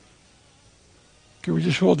Can we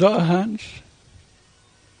just hold out our hands?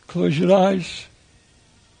 Close your eyes.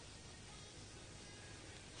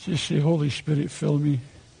 Just say, Holy Spirit, fill me.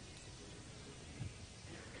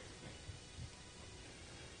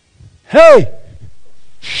 Hey!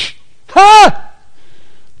 Ha!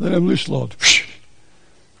 Let him loose, Lord.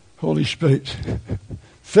 Holy Spirit,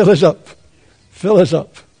 fill us up. Fill us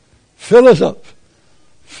up. Fill us up.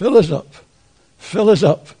 Fill us up. Fill us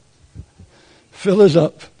up. Fill us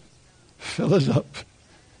up. Fill us up.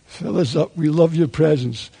 Fill us up. We love your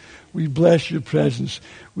presence. We bless your presence.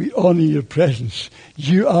 We honor your presence.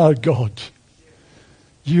 You are God.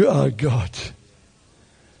 You are God.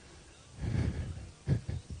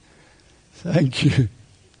 Thank you.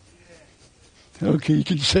 Okay, you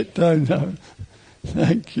can sit down now.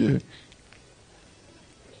 Thank you.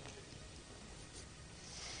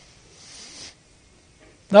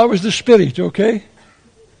 That was the Spirit, okay?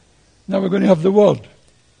 Now we're going to have the Word.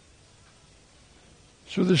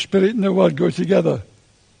 So the Spirit and the Word go together.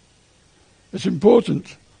 It's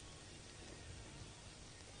important.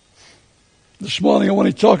 This morning I want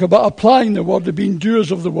to talk about applying the Word, to being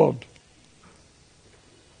doers of the Word.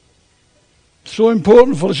 So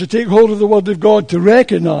important for us to take hold of the Word of God, to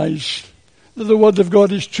recognize that the Word of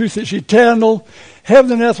God is truth. It's eternal.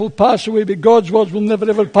 Heaven and earth will pass away, but God's words will never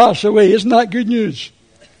ever pass away. Isn't that good news?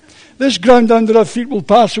 This ground under our feet will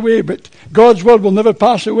pass away, but God's Word will never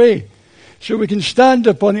pass away. So we can stand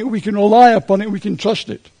upon it, we can rely upon it, we can trust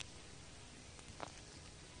it.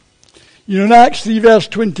 You know, in Acts 3 verse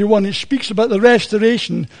 21, it speaks about the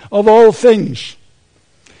restoration of all things.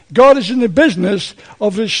 God is in the business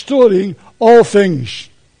of restoring all things.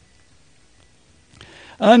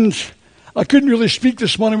 And I couldn't really speak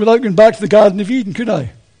this morning without going back to the Garden of Eden, could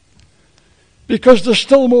I? Because there's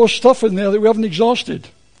still more stuff in there that we haven't exhausted.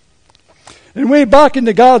 And way back in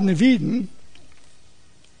the Garden of Eden,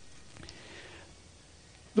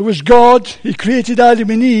 there was God. He created Adam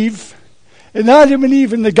and Eve. And Adam and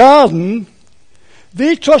Eve in the garden,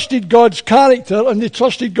 they trusted God's character and they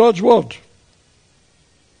trusted God's word.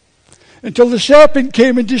 Until the serpent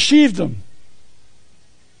came and deceived them.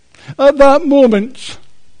 At that moment,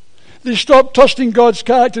 they stopped trusting God's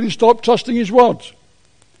character and stopped trusting his word.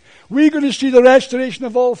 We're going to see the restoration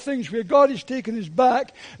of all things, where God is taking us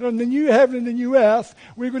back, and on the new heaven and the new earth,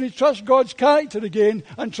 we're going to trust God's character again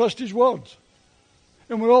and trust his word.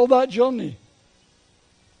 And we're all that journey.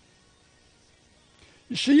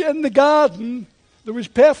 You see, in the garden, there was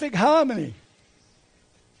perfect harmony.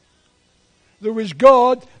 There was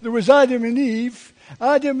God, there was Adam and Eve.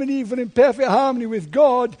 Adam and Eve were in perfect harmony with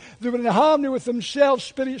God. They were in harmony with themselves,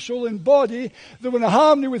 spirit, soul, and body. They were in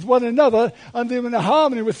harmony with one another, and they were in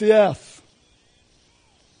harmony with the earth.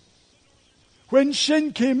 When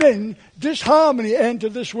sin came in, disharmony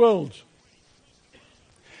entered this world.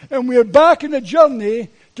 And we're back in a journey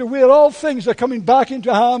to where all things are coming back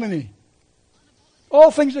into harmony.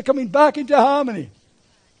 All things are coming back into harmony.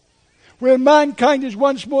 Where mankind is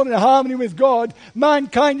once more in harmony with God,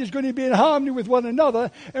 mankind is going to be in harmony with one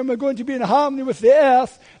another, and we're going to be in harmony with the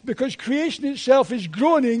earth, because creation itself is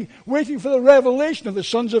groaning, waiting for the revelation of the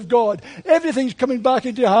sons of God. Everything's coming back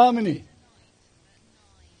into harmony.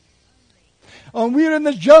 And we're in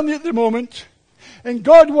this journey at the moment, and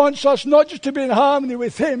God wants us not just to be in harmony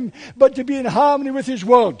with him, but to be in harmony with his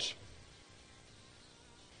word.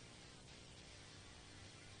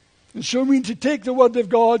 And so we need to take the word of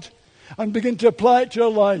God and begin to apply it to our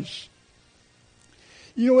lives.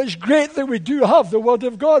 You know, it's great that we do have the word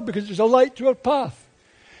of God, because it's a light to our path.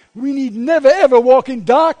 We need never ever walk in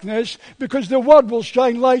darkness, because the word will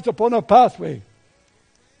shine light upon our pathway.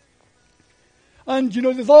 And you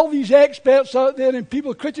know, there's all these experts out there, and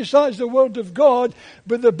people criticize the word of God,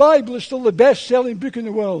 but the Bible is still the best-selling book in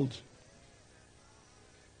the world.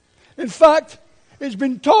 In fact, it's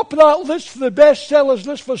been top of that list for the bestsellers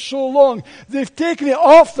list for so long. They've taken it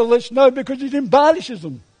off the list now because it embarrasses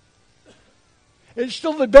them. It's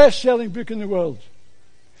still the best-selling book in the world.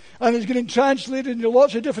 And it's getting translated into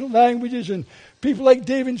lots of different languages. And people like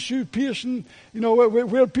Dave and Sue Pearson, you know,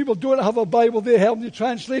 where people don't have a Bible, they help them to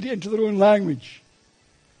translate it into their own language.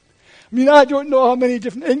 I mean, I don't know how many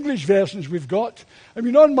different English versions we've got. I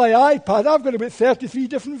mean, on my iPad, I've got about 33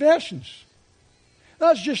 different versions.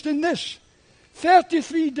 That's just in this.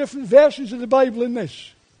 33 different versions of the Bible in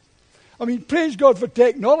this. I mean, praise God for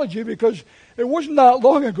technology, because it wasn't that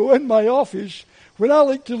long ago in my office when I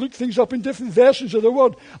like to look things up in different versions of the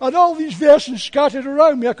Word. I had all these versions scattered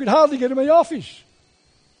around me. I could hardly get in my office.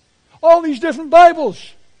 All these different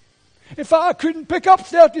Bibles. In fact, I couldn't pick up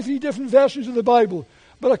 33 different versions of the Bible.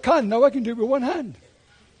 But I can now. I can do it with one hand.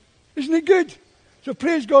 Isn't it good? So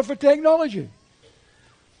praise God for technology.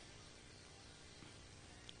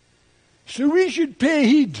 So we should pay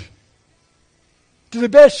heed to the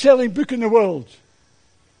best-selling book in the world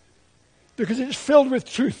because it's filled with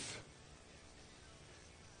truth.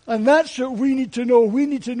 And that's what we need to know. We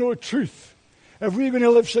need to know truth if we're going to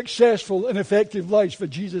live successful and effective lives for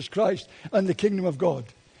Jesus Christ and the kingdom of God.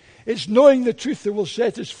 It's knowing the truth that will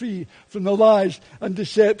set us free from the lies and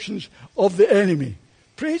deceptions of the enemy.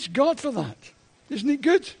 Praise God for that. Isn't it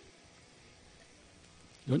good?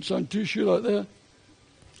 Don't sound too sure out there.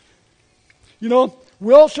 You know,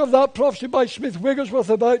 we also have that prophecy by Smith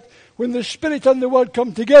Wigglesworth about when the Spirit and the Word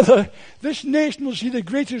come together, this nation will see the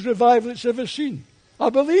greatest revival it's ever seen.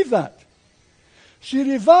 I believe that. See,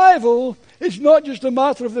 revival is not just a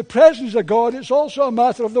matter of the presence of God, it's also a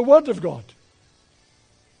matter of the Word of God.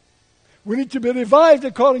 We need to be revived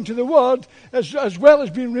according to the Word as well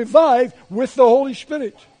as being revived with the Holy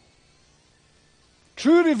Spirit.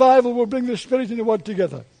 True revival will bring the Spirit and the Word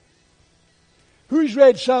together. Who's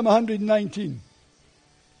read Psalm 119?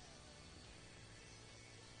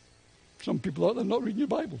 Some people out there not reading your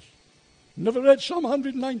Bibles. Never read Psalm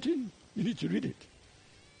 119? You need to read it.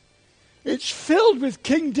 It's filled with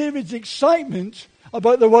King David's excitement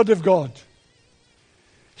about the Word of God.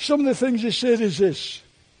 Some of the things he said is this: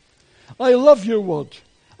 I love your word.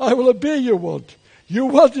 I will obey your word. Your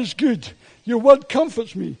word is good. Your word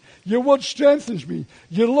comforts me. Your word strengthens me.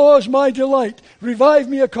 Your law is my delight. Revive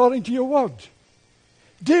me according to your word.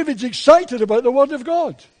 David's excited about the word of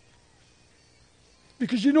God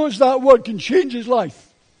because he knows that word can change his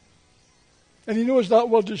life. And he knows that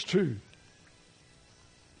word is true.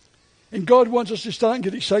 And God wants us to start and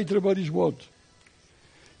get excited about his word.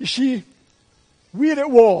 You see, we're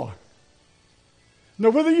at war.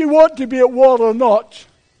 Now, whether you want to be at war or not,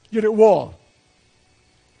 you're at war.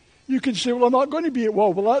 You can say, well, I'm not going to be at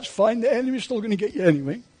war. Well, that's fine. The enemy's still going to get you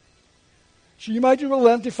anyway. So you might as well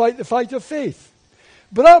learn to fight the fight of faith.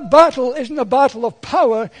 But our battle isn't a battle of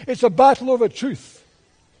power. It's a battle over truth.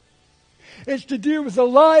 It's to do with the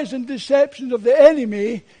lies and deceptions of the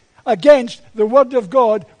enemy against the Word of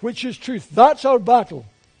God, which is truth. That's our battle.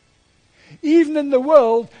 Even in the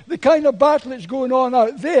world, the kind of battle that's going on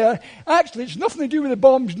out there, actually it's nothing to do with the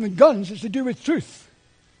bombs and the guns, it's to do with truth.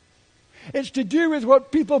 It's to do with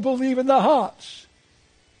what people believe in their hearts.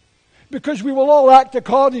 Because we will all act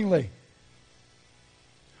accordingly.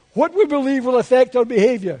 What we believe will affect our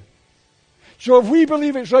behavior. So if we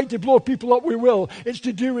believe it's right to blow people up, we will. It's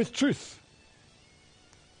to do with truth.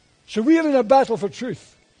 So we are in a battle for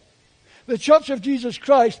truth. The Church of Jesus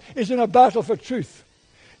Christ is in a battle for truth.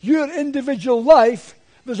 Your individual life,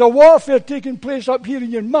 there's a warfare taking place up here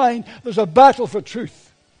in your mind. There's a battle for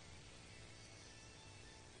truth.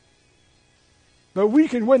 But we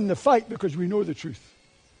can win the fight because we know the truth.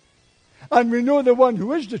 And we know the one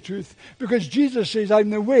who is the truth because Jesus says,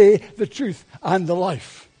 I'm the way, the truth, and the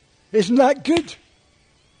life. Isn't that good?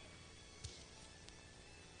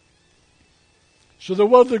 So the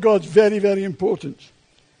Word of God's very, very important.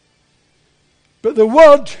 But the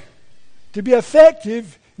Word, to be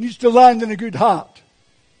effective, needs to land in a good heart.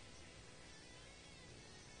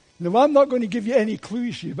 Now, I'm not going to give you any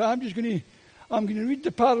clues here, but I'm going to read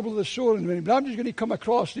the parable of the sower in a minute, but I'm just going to come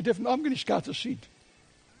across the different, I'm going to scatter seed.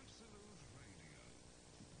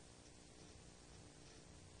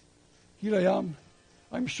 Here I am.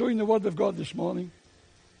 I'm sowing the Word of God this morning.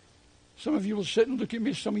 Some of you will sit and look at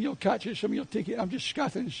me, some of you will catch it, some of you will take it. I'm just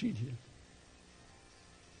scattering seed here.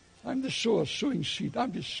 I'm the sower sowing seed.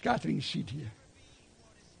 I'm just scattering seed here.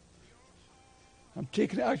 I'm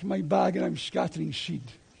taking it out of my bag and I'm scattering seed.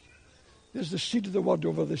 There's the seed of the Word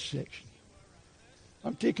over this section.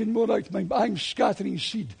 I'm taking more out of my bag. I'm scattering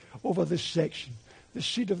seed over this section. The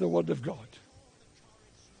seed of the Word of God.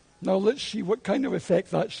 Now let's see what kind of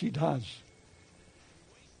effect that seed has.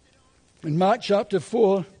 In Mark chapter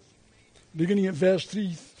 4, beginning at verse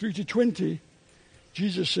 3 through to 20,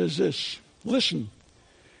 Jesus says this: Listen,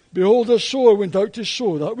 behold, a sower went out to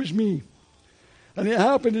sow. That was me. And it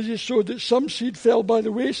happened as he sowed that some seed fell by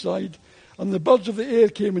the wayside, and the birds of the air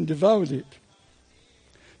came and devoured it.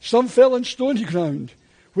 Some fell on stony ground,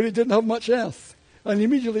 where it didn't have much earth, and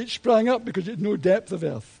immediately it sprang up because it had no depth of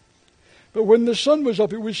earth. But when the sun was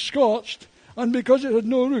up, it was scorched, and because it had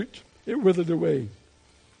no root, it withered away.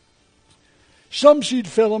 Some seed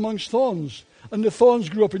fell amongst thorns, and the thorns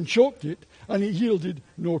grew up and choked it, and it yielded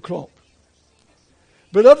no crop.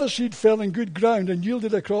 But other seed fell in good ground and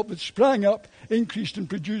yielded a crop that sprang up, increased and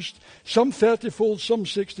produced, some 30-fold, some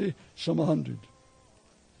 60, some 100.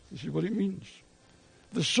 This is what it means.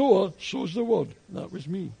 The sower sows the word. That was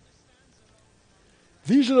me.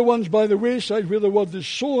 These are the ones by the wayside where the word is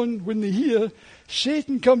sown. When they hear,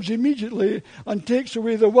 Satan comes immediately and takes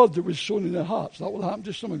away the word that was sown in their hearts. That will happen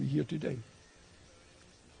to some of you here today.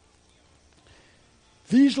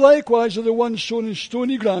 These likewise are the ones sown in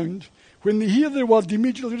stony ground. When they hear the word, they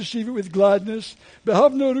immediately receive it with gladness, but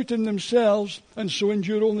have no root in themselves, and so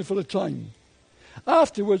endure only for a time.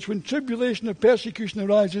 Afterwards, when tribulation or persecution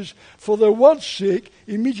arises for their word's sake,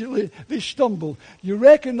 immediately they stumble. You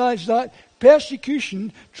recognize that?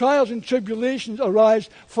 Persecution, trials and tribulations arise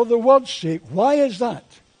for the word's sake. Why is that?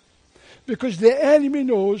 Because the enemy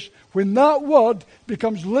knows when that word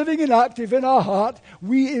becomes living and active in our heart,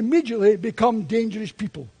 we immediately become dangerous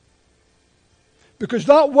people. Because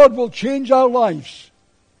that word will change our lives.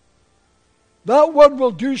 That word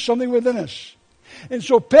will do something within us. And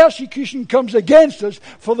so persecution comes against us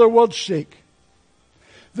for the word's sake.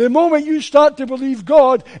 The moment you start to believe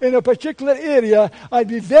God in a particular area, I'd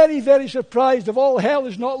be very, very surprised if all hell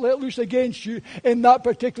is not let loose against you in that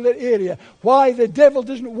particular area. Why? The devil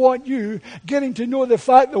doesn't want you getting to know the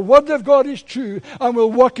fact the Word of God is true and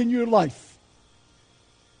will work in your life.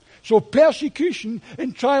 So persecution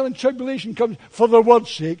and trial and tribulation comes for the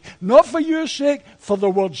Word's sake. Not for your sake, for the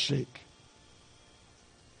Word's sake.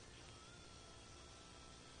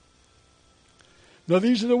 Now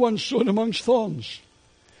these are the ones sown amongst thorns.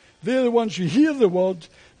 They're the ones who hear the word,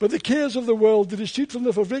 but the cares of the world, the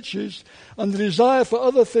deceitfulness of riches, and the desire for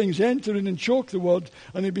other things enter in and choke the word,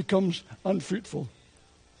 and it becomes unfruitful.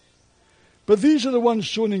 But these are the ones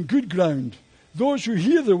sown in good ground, those who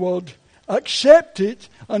hear the word, accept it,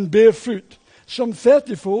 and bear fruit, some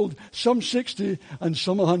 30-fold, some 60, and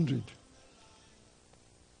some 100.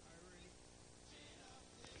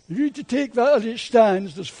 If you were to take that as it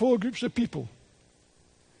stands, there's 4 groups of people.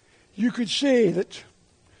 You could say that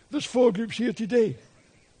there's 4 groups here today.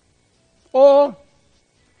 Or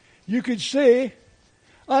you could say,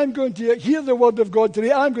 I'm going to hear the word of God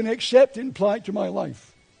today. I'm going to accept it and apply it to my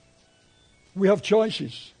life. We have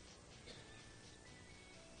choices.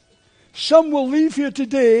 Some will leave here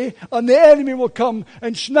today and the enemy will come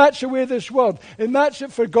and snatch away this word. And that's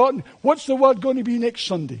it forgotten. What's the word going to be next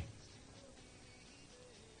Sunday?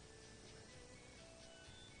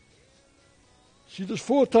 See, there's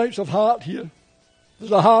 4 types of heart here.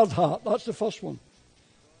 There's a hard heart. That's the first one.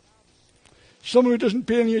 Someone who doesn't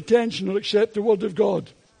pay any attention or accept the word of God.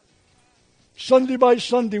 Sunday by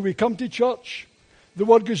Sunday we come to church. The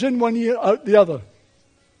word goes in one ear, out the other.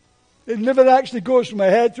 It never actually goes from a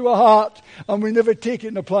head to a heart, and we never take it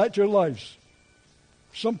and apply it to our lives.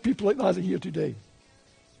 Some people like that are here today.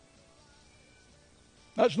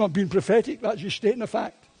 That's not being prophetic. That's just stating a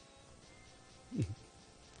fact.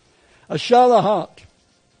 A shallow heart.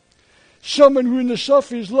 Someone who in the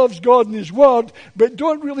surface loves God and His Word, but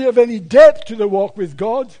don't really have any depth to the walk with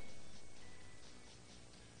God.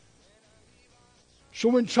 So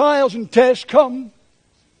when trials and tests come,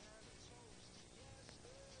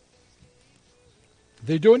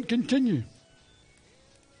 they don't continue.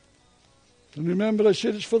 And remember, I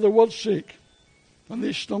said it's for the Word's sake, and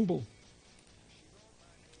they stumble.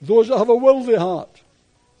 Those that have a worldly heart.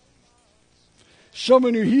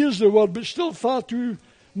 Someone who hears the Word, but still far too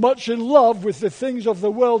much in love with the things of the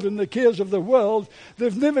world and the cares of the world,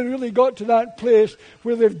 they've never really got to that place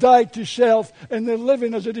where they've died to self and they're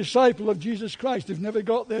living as a disciple of Jesus Christ. They've never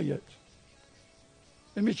got there yet.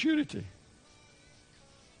 Immaturity.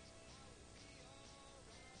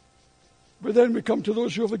 But then we come to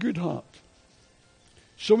those who have a good heart.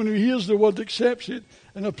 Someone who hears the word, accepts it,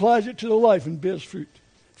 and applies it to their life and bears fruit.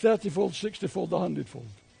 30-fold, 60-fold, 100-fold.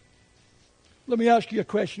 Let me ask you a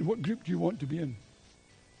question. What group do you want to be in?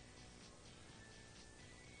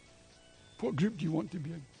 What group do you want to be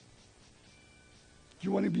in? Do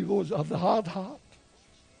you want to be those that have the hard heart?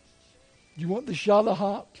 Do you want the shallow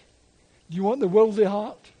heart? Do you want the worldly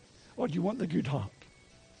heart? Or do you want the good heart?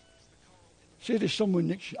 Say to someone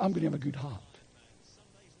next year, I'm going to have a good heart.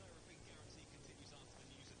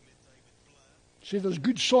 Say there's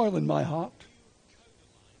good soil in my heart.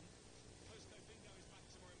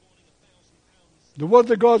 The word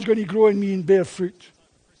of God's going to grow in me and bear fruit.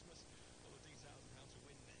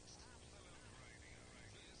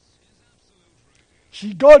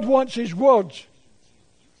 See, God wants His word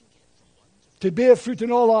to bear fruit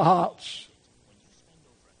in all our hearts.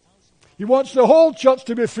 He wants the whole church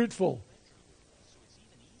to be fruitful.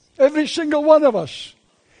 Every single one of us.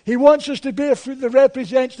 He wants us to bear fruit that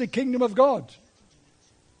represents the kingdom of God.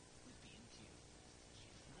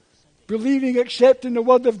 Believing, accepting the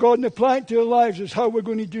word of God and applying it to our lives is how we're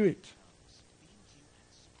going to do it.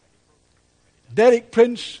 Derek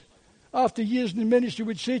Prince, after years in the ministry,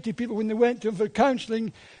 would say to people when they went to him for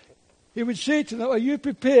counseling, He would say to them, are you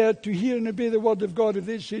prepared to hear and obey the word of God? If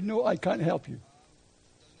they say, no, I can't help you.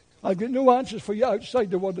 I've got no answers for you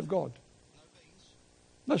outside the word of God.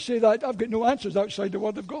 I say that, I've got no answers outside the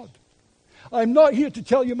word of God. I'm not here to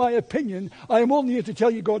tell you my opinion. I am only here to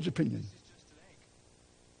tell you God's opinion.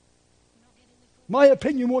 My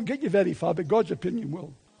opinion won't get you very far, but God's opinion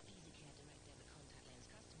will.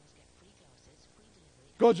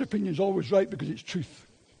 God's opinion is always right because it's truth.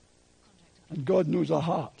 And God knows our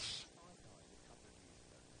hearts.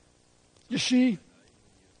 You see,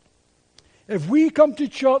 if we come to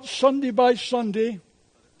church Sunday by Sunday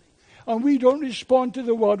and we don't respond to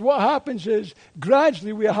the word, what happens is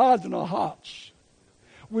gradually we harden our hearts.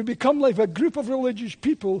 We become like a group of religious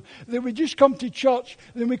people that we just come to church,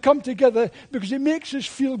 then we come together because it makes us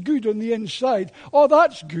feel good on the inside. Oh,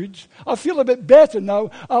 that's good. I feel a bit better now.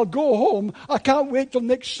 I'll go home. I can't wait till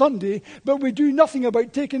next Sunday. But we do nothing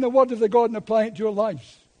about taking the word of the God and applying it to our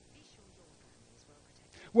lives.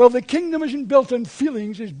 Well, the kingdom isn't built on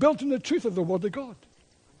feelings. It's built on the truth of the word of God.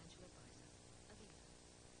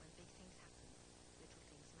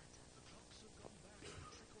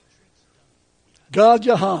 Guard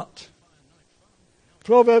your heart.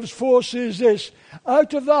 Proverbs 4 says this,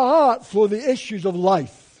 out of the heart flow the issues of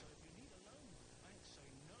life.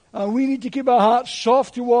 And we need to keep our hearts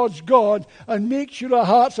soft towards God and make sure our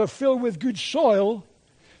hearts are filled with good soil.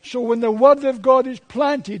 So when the word of God is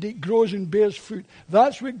planted, it grows and bears fruit.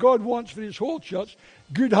 That's what God wants for his whole church.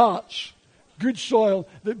 Good hearts, good soil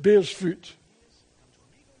that bears fruit.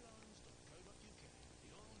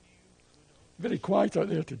 Very quiet out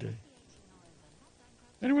there today.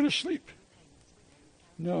 Anyone asleep?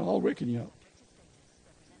 No, I'll waken you up.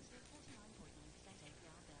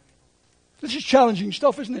 This is challenging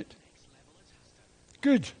stuff, isn't it?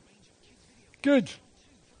 Good. Good.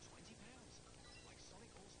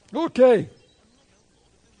 Okay.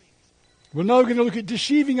 We're now going to look at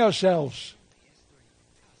deceiving ourselves.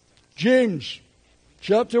 James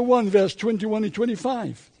chapter 1, verse 21 and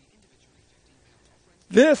 25.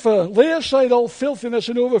 Therefore, lay aside all filthiness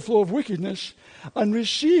and overflow of wickedness, and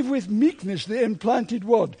receive with meekness the implanted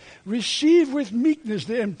word. Receive with meekness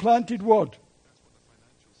the implanted word.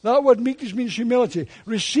 That word meekness means humility.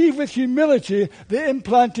 Receive with humility the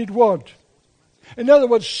implanted word. In other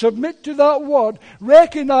words, submit to that word.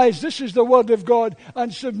 Recognize this is the word of God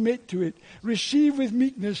and submit to it. Receive with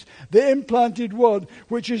meekness the implanted word,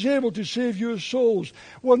 which is able to save your souls.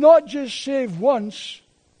 We're not just saved once.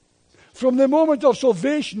 From the moment of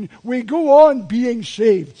salvation, we go on being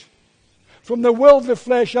saved. From the world, the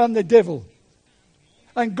flesh, and the devil.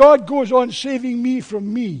 And God goes on saving me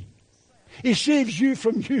from me. He saves you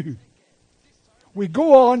from you. We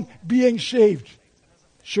go on being saved.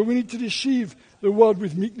 So we need to receive the word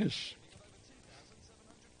with meekness.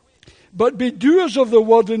 But be doers of the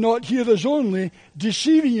word and not hearers only,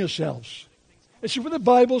 deceiving yourselves. This is what the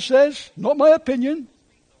Bible says, not my opinion.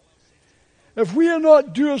 If we are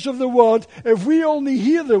not doers of the word, if we only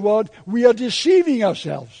hear the word, we are deceiving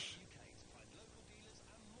ourselves.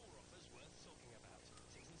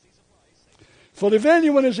 For if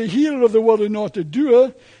anyone is a hearer of the word and not a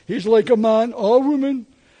doer, he's like a man or woman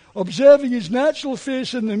observing his natural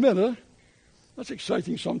face in the mirror. That's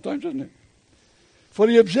exciting sometimes, isn't it? For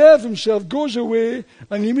he observes himself, goes away,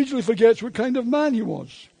 and immediately forgets what kind of man he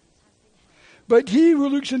was. But he who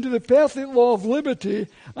looks into the perfect law of liberty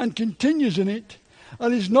and continues in it,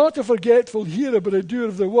 and is not a forgetful hearer but a doer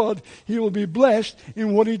of the word, he will be blessed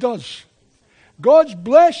in what he does. God's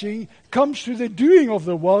blessing comes through the doing of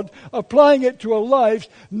the word, applying it to our lives,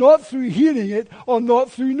 not through hearing it or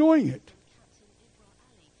not through knowing it.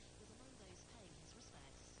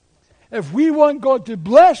 If we want God to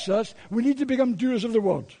bless us, we need to become doers of the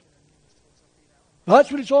word.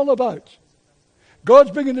 That's what it's all about.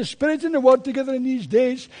 God's bringing the Spirit and the Word together in these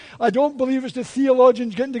days. I don't believe it's the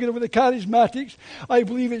theologians getting together with the charismatics. I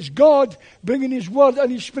believe it's God bringing His Word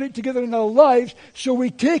and His Spirit together in our lives. So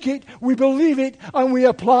we take it, we believe it, and we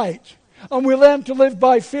apply it. And we learn to live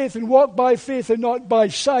by faith and walk by faith and not by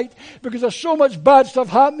sight. Because there's so much bad stuff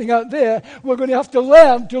happening out there, we're going to have to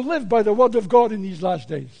learn to live by the Word of God in these last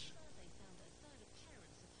days.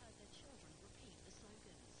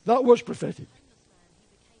 That was prophetic.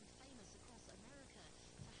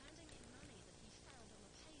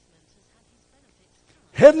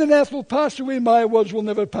 Heaven and earth will pass away, my words will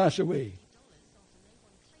never pass away.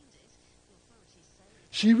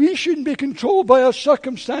 See, we shouldn't be controlled by our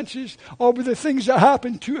circumstances or by the things that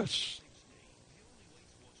happen to us.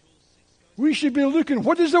 We should be looking,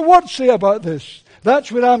 what does the Word say about this?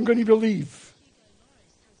 That's what I'm going to believe.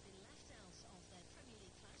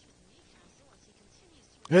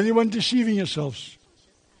 Anyone deceiving yourselves?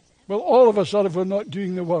 Well, all of us are if we're not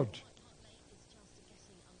doing the word.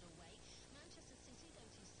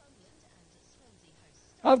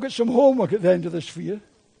 I've got some homework at the end of this for you.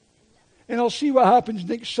 And I'll see what happens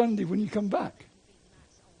next Sunday when you come back.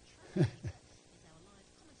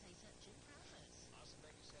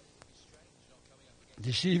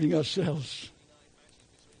 Deceiving ourselves.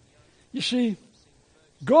 You see,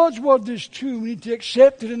 God's word is true. We need to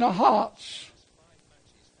accept it in our hearts.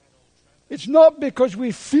 It's not because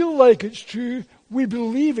we feel like it's true, we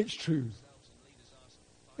believe it's true.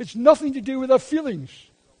 It's nothing to do with our feelings.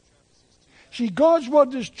 See, God's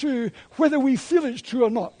word is true whether we feel it's true or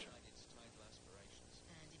not.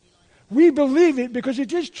 We believe it because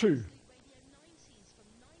it is true.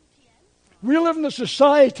 We live in a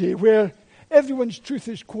society where everyone's truth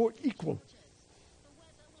is, quote, equal.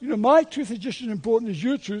 You know, my truth is just as important as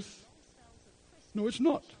your truth. No, it's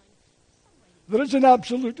not. There is an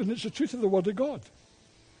absolute, and it's the truth of the Word of God.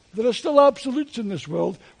 There are still absolutes in this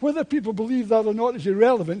world. Whether people believe that or not is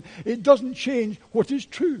irrelevant. It doesn't change what is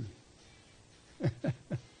true.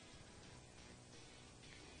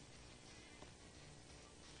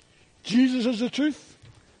 Jesus is the truth.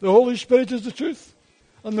 The Holy Spirit is the truth.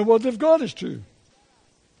 And the Word of God is true.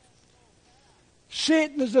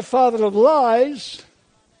 Satan is the father of lies.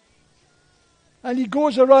 And he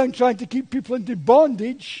goes around trying to keep people into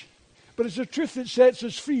bondage. But it's the truth that sets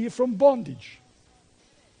us free from bondage.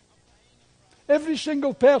 Every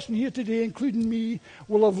single person here today, including me,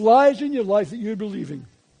 will have lies in your life that you're believing.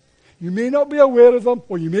 You may not be aware of them,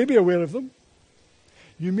 or you may be aware of them.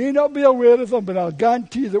 You may not be aware of them, but I'll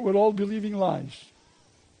guarantee that we're all believing lies.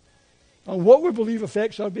 And what we believe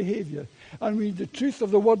affects our behavior. And we need the truth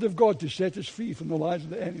of the Word of God to set us free from the lies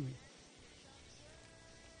of the enemy.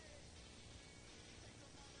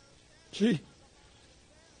 See?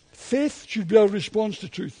 Faith should be our response to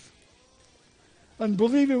truth. And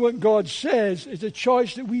believing what God says is a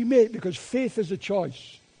choice that we make, because faith is a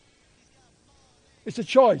choice. It's a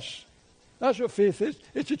choice. That's what faith is.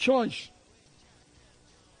 It's a choice.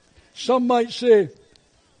 Some might say,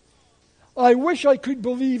 I wish I could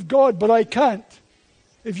believe God, but I can't.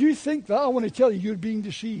 If you think that, I want to tell you, you're being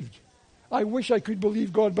deceived. I wish I could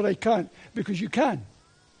believe God, but I can't. Because you can.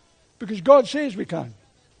 Because God says we can.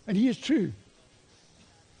 And He is true.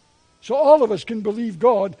 So all of us can believe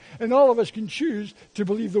God, and all of us can choose to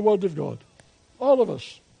believe the Word of God. All of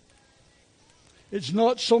us. It's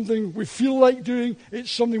not something we feel like doing,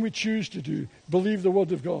 it's something we choose to do. Believe the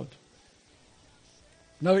Word of God.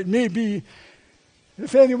 Now it may be,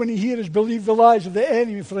 if anyone here has believed the lies of the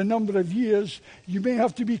enemy for a number of years, you may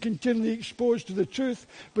have to be continually exposed to the truth,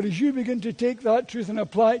 but as you begin to take that truth and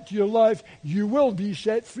apply it to your life, you will be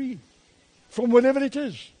set free from whatever it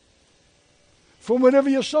is. From whatever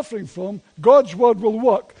you're suffering from, God's Word will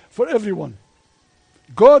work for everyone.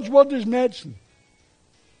 God's Word is medicine.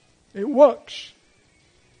 It works.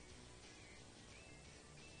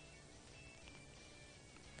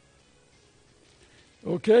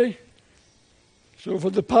 Okay? So for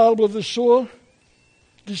the parable of the sower,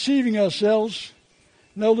 deceiving ourselves,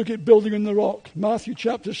 now look at building on the rock. Matthew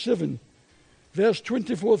chapter 7, verse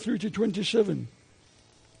 24 through to 27.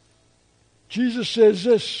 Jesus says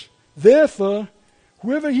this, Therefore,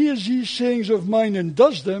 whoever hears these sayings of mine and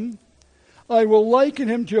does them, I will liken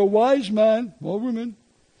him to a wise man or woman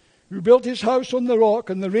who built his house on the rock,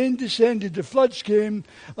 and the rain descended, the floods came,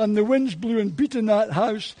 and the winds blew and beat on that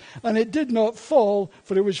house, and it did not fall,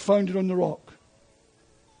 for it was founded on the rock.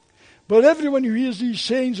 But everyone who hears these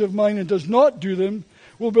sayings of mine and does not do them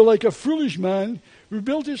will be like a foolish man who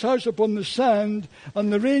built his house upon the sand,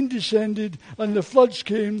 and the rain descended, and the floods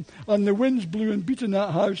came, and the winds blew and beat on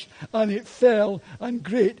that house, and it fell, and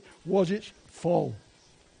great was its fall.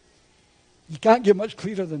 You can't get much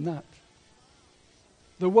clearer than that.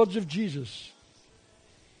 The words of Jesus.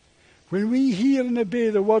 When we hear and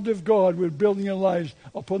obey the Word of God, we're building our lives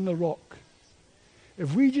upon the rock.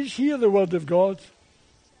 If we just hear the Word of God,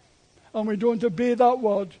 and we don't obey that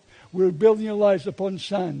Word, we're building our lives upon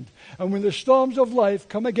sand. And when the storms of life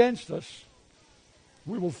come against us,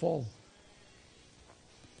 we will fall.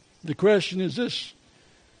 The question is this.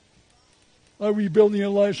 Are we building our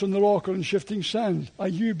lives on the rock or on shifting sand? Are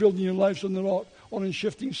you building your lives on the rock or on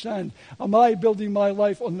shifting sand? Am I building my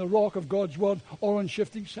life on the rock of God's Word or on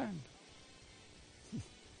shifting sand?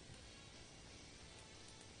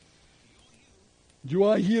 Do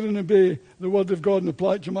I hear and obey the Word of God and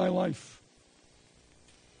apply it to my life?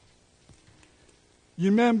 You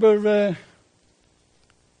remember,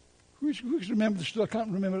 who can remember the story? I can't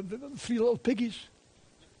remember. The three little piggies.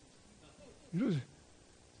 You know,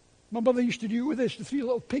 my mother used to do it with this. The three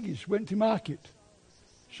little piggies went to market.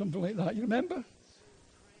 Something like that. You remember?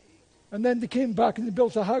 And then they came back and they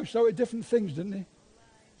built a house out of different things, didn't they?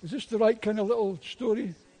 Is this the right kind of little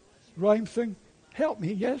story, rhyme thing? Help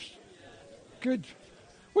me, yes? Good.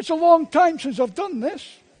 Well, it's a long time since I've done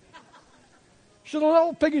this. So the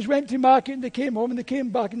little piggies went to market and they came home and they came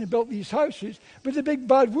back and they built these houses. But the big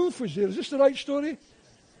bad wolf was there. Is this the right story?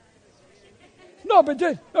 No, but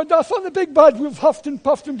I thought the big bad wolf huffed and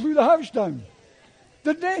puffed and blew the house down.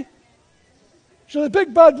 Didn't they? So the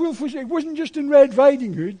big bad wolf it wasn't just in Red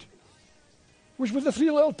Riding Hood. It was with the three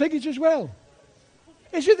little piggies as well.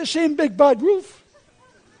 Is it the same big bad wolf?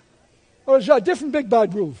 Or is that a different big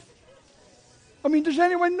bad wolf? I mean, does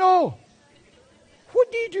anyone know?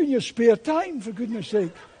 What do you do in your spare time, for goodness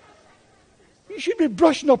sake? You should be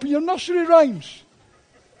brushing up your nursery rhymes.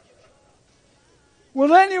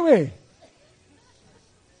 Well, anyway,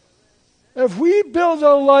 if we build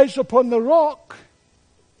our lives upon the rock,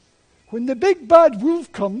 when the big bad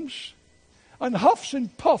wolf comes and huffs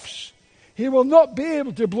and puffs, he will not be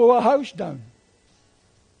able to blow a house down.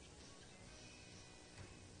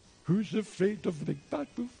 Who's afraid of the big bad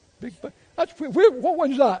wolf? Big bad. What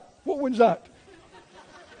one's that? What one's that?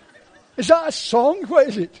 Is that a song? What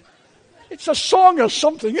is it? It's a song or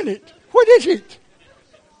something, isn't it? What is it?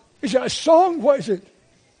 Is it a song? What is it?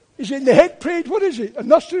 Is it in the head parade? What is it? A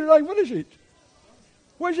nursery rhyme? What is it?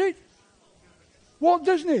 What is it? Walt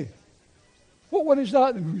Disney. What one is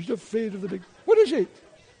that? Who's afraid of the big... What is it?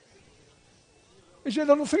 Is it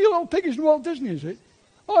the three little piggies in Walt Disney, is it?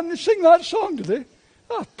 Oh, and they sing that song, do they?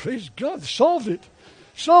 Oh, praise God, solved it.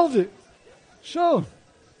 Solved it. So,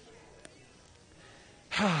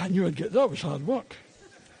 I knew I'd get that. Was hard work.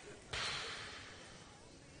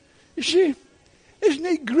 You see, isn't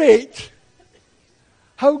it great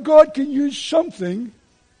how God can use something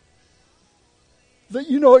that,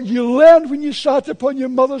 you learned when you sat upon your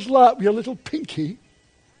mother's lap with your little pinky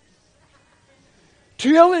to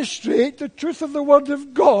illustrate the truth of the Word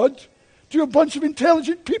of God to a bunch of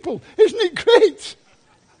intelligent people. Isn't it great?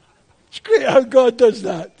 It's great how God does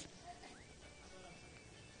that.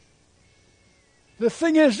 The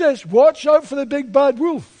thing is this, watch out for the big bad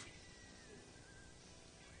wolf.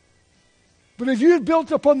 But if you're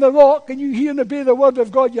built upon the rock and you hear and obey the Word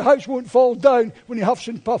of God, your house won't fall down when he huffs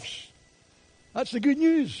and puffs. That's the good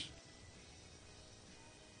news.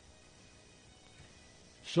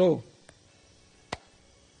 So,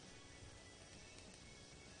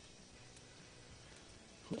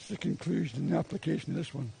 what's the conclusion and the application of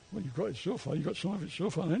this one? Well, you've got it so far. You've got some of it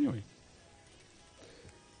so far anyway.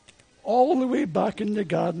 All the way back in the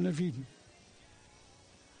Garden of Eden,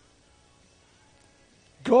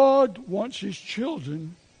 God wants his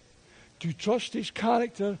children to trust his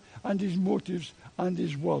character and his motives and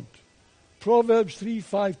his word. Proverbs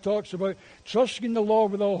 3:5 talks about trusting in the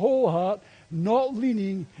Lord with our whole heart, not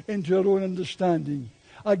leaning into our own understanding,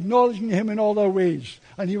 acknowledging him in all our ways,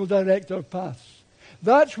 and he will direct our paths.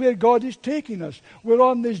 That's where God is taking us. We're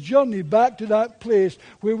on this journey back to that place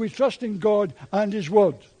where we trust in God and his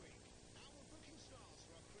word.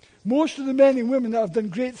 Most of the men and women that have done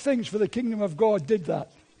great things for the kingdom of God did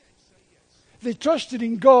that. They trusted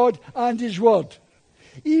in God and his word.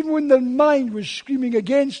 Even when their mind was screaming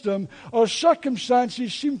against them, or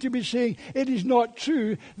circumstances seemed to be saying it is not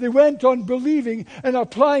true, they went on believing and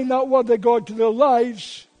applying that word of God to their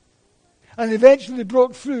lives, and eventually they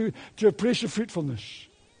broke through to a place of fruitfulness.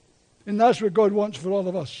 And that's what God wants for all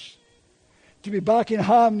of us, to be back in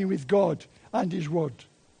harmony with God and his word.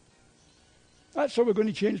 That's how we're going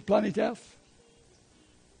to change planet Earth.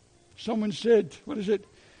 Someone said, what is it?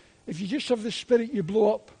 If you just have the Spirit, you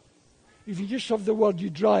blow up. If you just have the word, you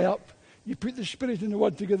dry up. You put the Spirit and the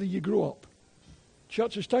word together, you grow up.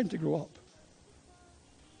 Church, it's time to grow up.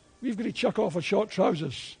 We've got to chuck off our short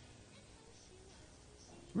trousers.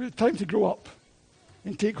 It's time to grow up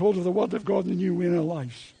and take hold of the word of God in a new way in our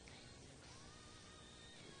lives.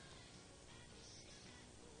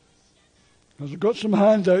 I've got some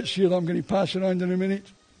handouts here that I'm going to pass around in a minute.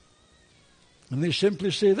 And they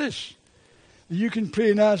simply say this. You can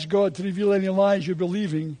pray and ask God to reveal any lies you're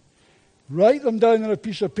believing. Write them down on a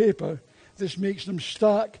piece of paper. This makes them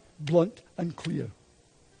stark, blunt, and clear.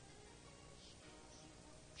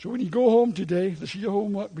 So when you go home today, this is your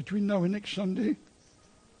homework between now and next Sunday.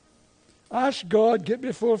 Ask God, get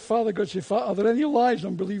before Father God, say, Father, are there any lies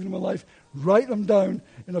I'm believing in my life? Write them down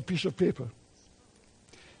in a piece of paper.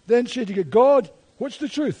 Then say to God, what's the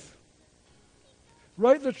truth?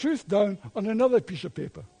 Write the truth down on another piece of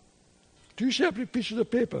paper. 2 separate pieces of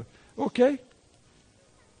paper. Okay?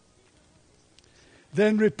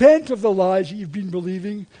 Then repent of the lies that you've been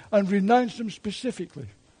believing and renounce them specifically.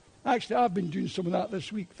 Actually, I've been doing some of that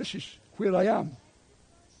this week. This is where I am.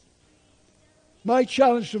 My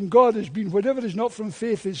challenge from God has been whatever is not from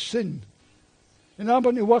faith is sin. And I'm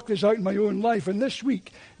going to work this out in my own life. And this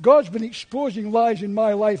week, God's been exposing lies in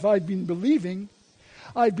my life I've been believing.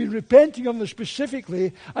 I've been repenting of them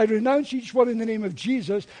specifically. I renounce each one in the name of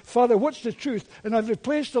Jesus. Father, what's the truth? And I've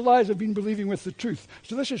replaced the lies I've been believing with the truth.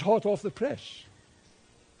 So this is hot off the press.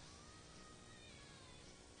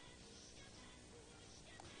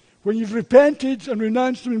 When you've repented and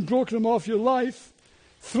renounced them and broken them off your life,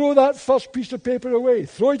 throw that first piece of paper away.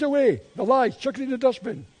 Throw it away. The lies. Chuck it in the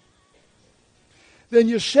dustbin. Then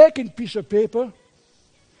your second piece of paper,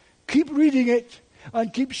 keep reading it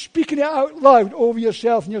and keep speaking it out loud over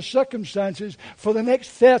yourself and your circumstances for the next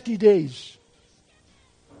 30 days.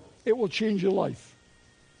 It will change your life.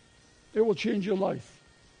 It will change your life.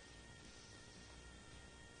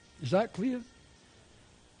 Is that clear?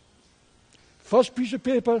 First piece of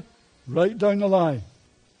paper, write down the lie.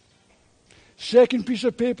 Second piece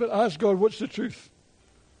of paper, ask God, what's the truth?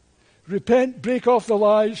 Repent, break off the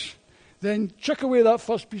lies, then chuck away that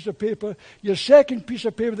first piece of paper. Your second piece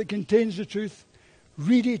of paper that contains the truth,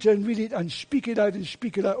 read it and speak it out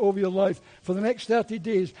over your life for the next 30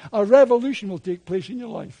 days. A revolution will take place in your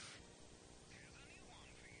life.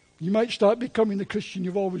 You might start becoming the Christian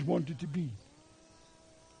you've always wanted to be.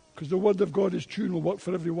 Because the Word of God is true and will work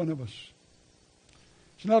for every one of us.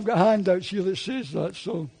 So now I've got handouts here that says that,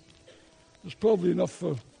 so there's probably enough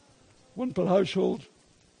for one per household,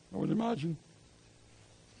 I would imagine.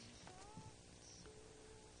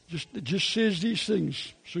 It just says these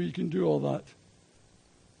things, so you can do all that.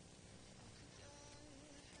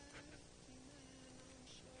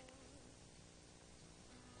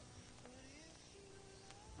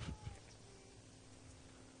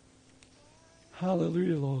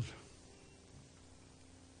 Hallelujah, Lord.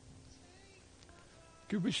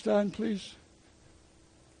 Could we stand, please?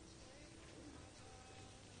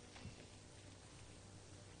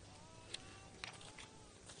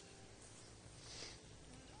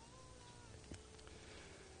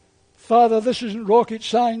 Father, this isn't rocket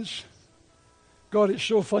science. God, it's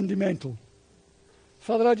so fundamental.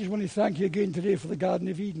 Father, I just want to thank you again today for the Garden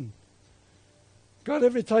of Eden. God,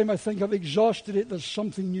 every time I think I've exhausted it, there's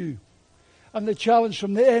something new. And the challenge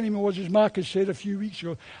from the enemy was, as Marcus said a few weeks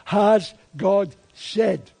ago, has God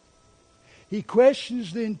said? He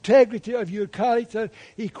questions the integrity of your character,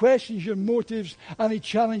 he questions your motives, and he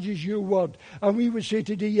challenges your word. And we would say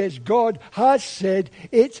today, yes, God has said,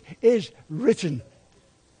 it is written.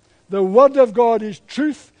 The Word of God is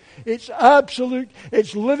truth, it's absolute,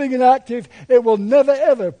 it's living and active, it will never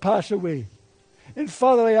ever pass away. And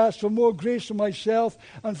Father, I ask for more grace for myself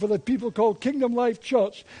and for the people called Kingdom Life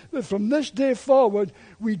Church, that from this day forward,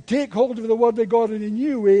 we take hold of the Word of God in a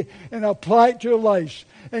new way and apply it to our lives.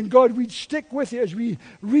 And God, we'd stick with it as we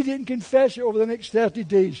read it and confess it over the next 30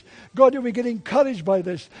 days. God, that we get encouraged by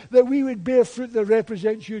this, that we would bear fruit that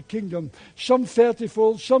represents your kingdom. Some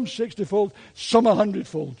 30-fold, some 60-fold, some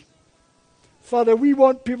 100-fold. Father, we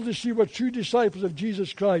want people to see we're true disciples of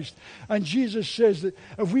Jesus Christ. And Jesus says that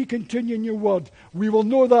if we continue in your word, we will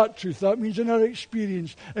know that truth. That means in our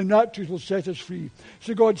experience, and that truth will set us free.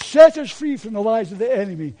 So God, set us free from the lies of the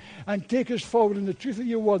enemy and take us forward in the truth of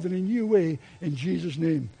your word in a new way, in Jesus'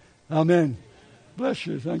 name. Amen. Bless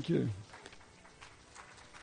you. Thank you.